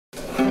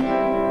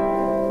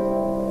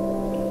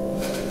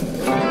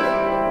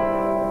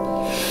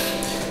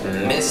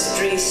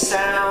Mystery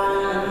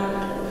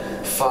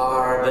sound,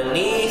 far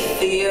beneath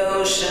the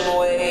ocean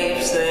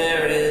waves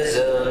there is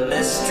a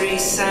mystery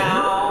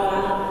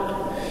sound,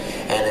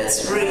 and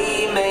it's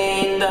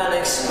remained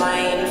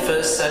unexplained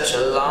for such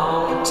a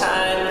long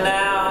time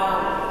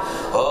now.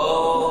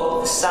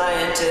 Oh,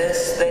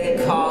 scientists, they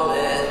call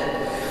it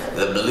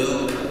the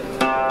Bloop.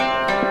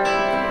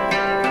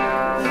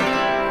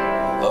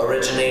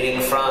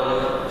 Originating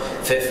from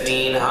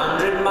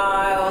 1,500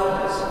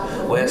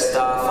 miles west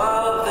off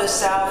of the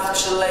South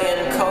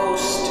Chilean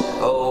coast.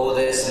 Oh,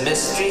 this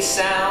mystery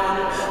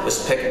sound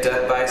was picked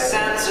up by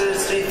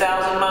sensors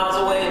 3,000 miles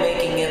away,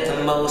 making it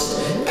the most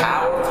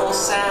powerful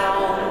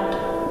sound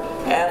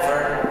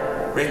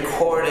ever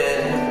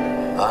recorded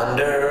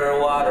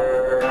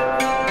underwater.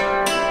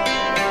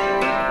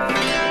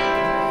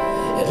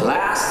 It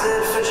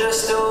lasted for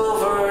just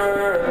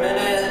over a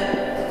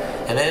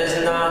minute and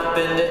has not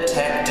been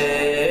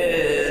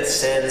detected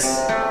since,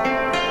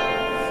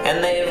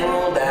 and they've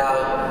ruled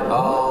out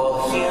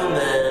all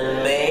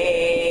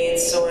human-made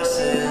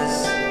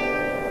sources.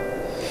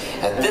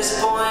 At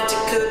this point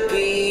it could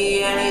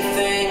be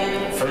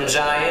anything from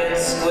giant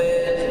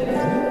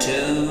squid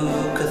to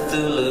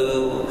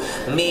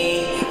Chuthlu.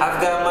 Me, I've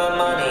got my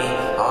money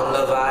on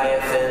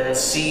leviathan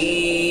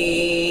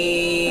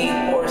sea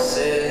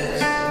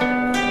horses.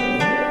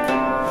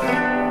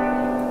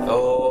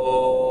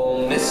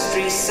 Oh,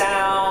 mystery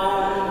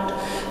sound,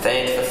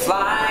 thank the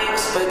flying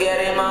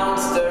spaghetti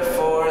monster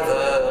for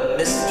the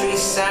mystery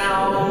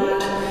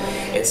sound.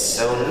 It's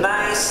so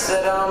nice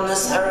that on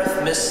this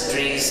earth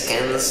mysteries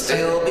can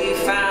still be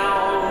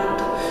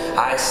found.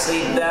 I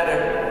sleep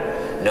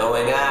better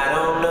knowing I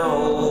don't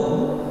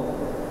know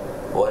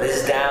what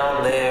is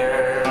down there